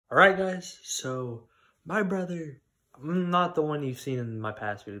Alright guys, so my brother, not the one you've seen in my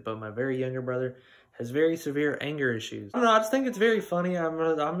past videos, but my very younger brother has very severe anger issues. I don't know, I just think it's very funny.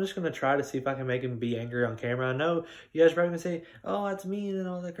 I'm just gonna try to see if I can make him be angry on camera. I know you guys are probably gonna say, oh, that's mean and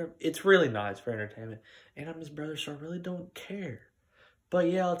all that crap. It's really not, it's for entertainment. And I'm his brother, so I really don't care.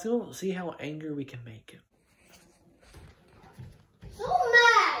 But yeah, let's go see how angry we can make him. So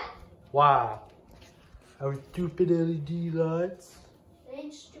mad! Wow. Our stupid LED lights.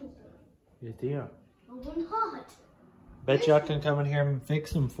 Ain't stupid. Yes, they are. No, we're not. Bet you I can come in here and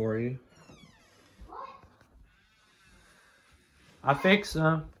fix them for you. What? I fixed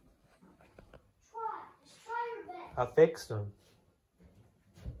them. Just try your best. I fixed them.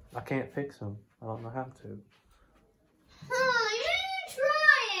 I can't fix them. I don't know how to. Huh, you didn't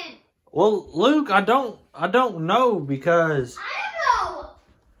try it. Well, Luke, I don't know because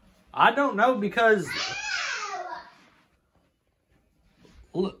I don't know.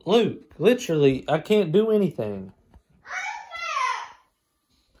 Luke, literally, I can't do anything.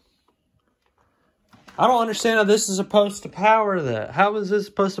 I don't understand how this is supposed to power that. How is this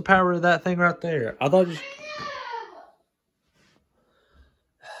supposed to power that thing right there? I thought just...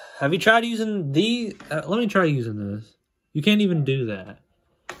 Have you tried using the... let me try using this. You can't even do that.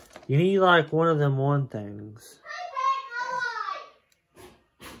 You need like one of them things.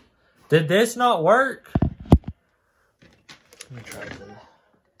 Did this not work? Let me try this.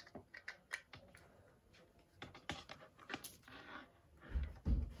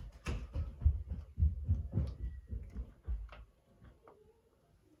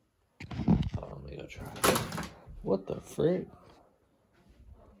 Let me go try it. What the frick?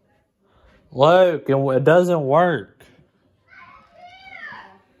 Luke, it doesn't work.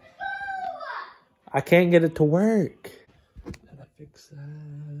 I can't get it to work. Did I fix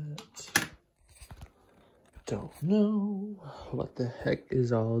that? Don't know. What the heck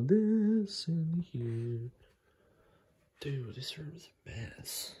is all this in here? Dude, this room is a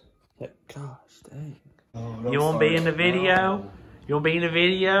mess. Like, gosh dang. Oh, you wanna be in the video? No. You wanna be in the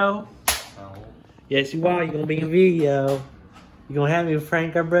video? No. Yes, you are. You're gonna be in the video. You're gonna have me with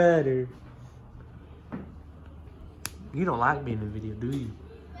Frank, our brother. You don't like being in the video, do you?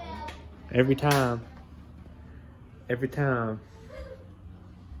 Every time. Every time.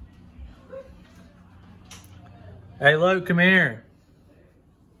 Hey, Luke, come here.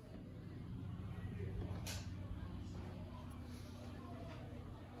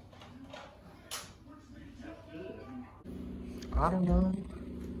 I don't know.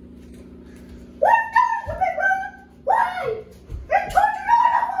 Why? You're talking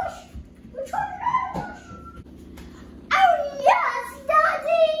out of us! You're talking out of us! Oh, yes,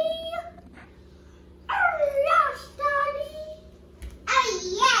 Daddy! Oh, yes, Daddy! Oh,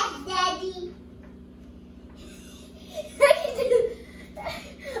 yes, Daddy!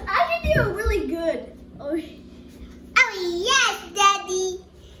 I can do it really good. Oh, yes, Daddy!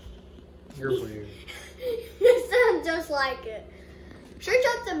 You're weird. You sound just like it. Search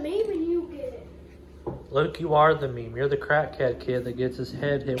up the meme and you get it. Luke, you are the meme. You're the crackhead kid that gets his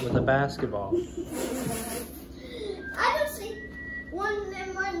head hit with a basketball. I don't see one that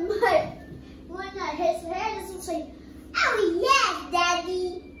his head doesn't say, oh yes,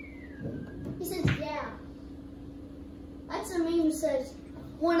 Daddy. He says, yeah. That's a meme that says,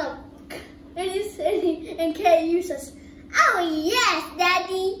 one up. And KU says, oh yes,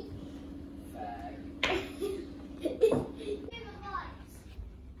 Daddy.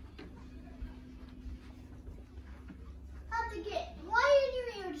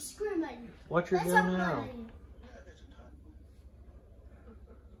 What you're doing now?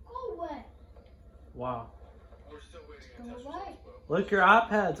 Go away. Wow. Go away. Look, your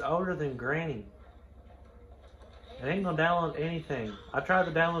iPad's older than Granny. It ain't gonna download anything. I tried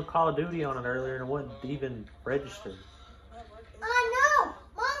to download Call of Duty on it earlier and it wouldn't even register. I know.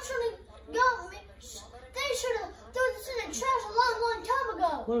 Mom should have got me. They should have thrown this in the trash a long time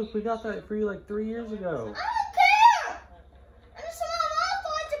ago. Look, we got that for you like 3 years ago. I don't care. And it's not my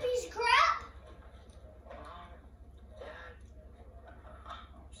fault. It's a piece of crap.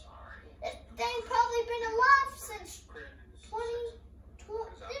 This thing probably been alive since 2020.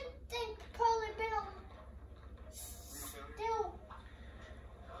 This thing probably been still.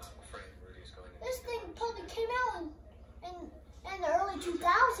 This thing probably came out in the early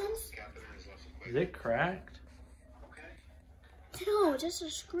 2000s. Is it cracked? No, just a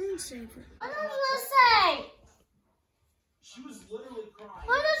screensaver. What was I say? She was literally crying.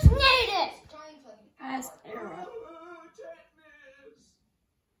 I just need it. Ask Arrow.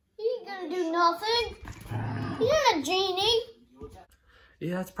 He ain't gonna do nothing. He's not a genie.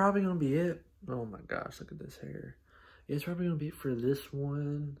 Yeah, that's probably gonna be it. Oh my gosh, look at this hair. Yeah, it's probably gonna be it for this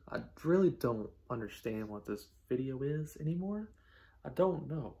one. I really don't understand what this video is anymore. I don't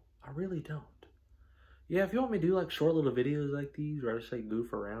know. I really don't. Yeah, if you want me to do like short little videos like these where I just like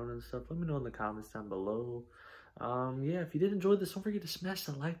goof around and stuff, let me know in the comments down below. Yeah, if you did enjoy this, don't forget to smash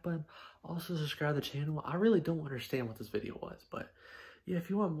the like button. Also subscribe to the channel. I really don't understand what this video was, but yeah, if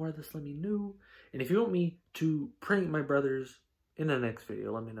you want more of this, let me know. And if you want me to prank my brothers in the next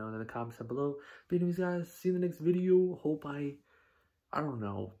video, let me know in the comments down below. But anyways, guys, see you in the next video. I don't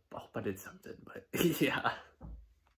know. I hope I did something, but yeah.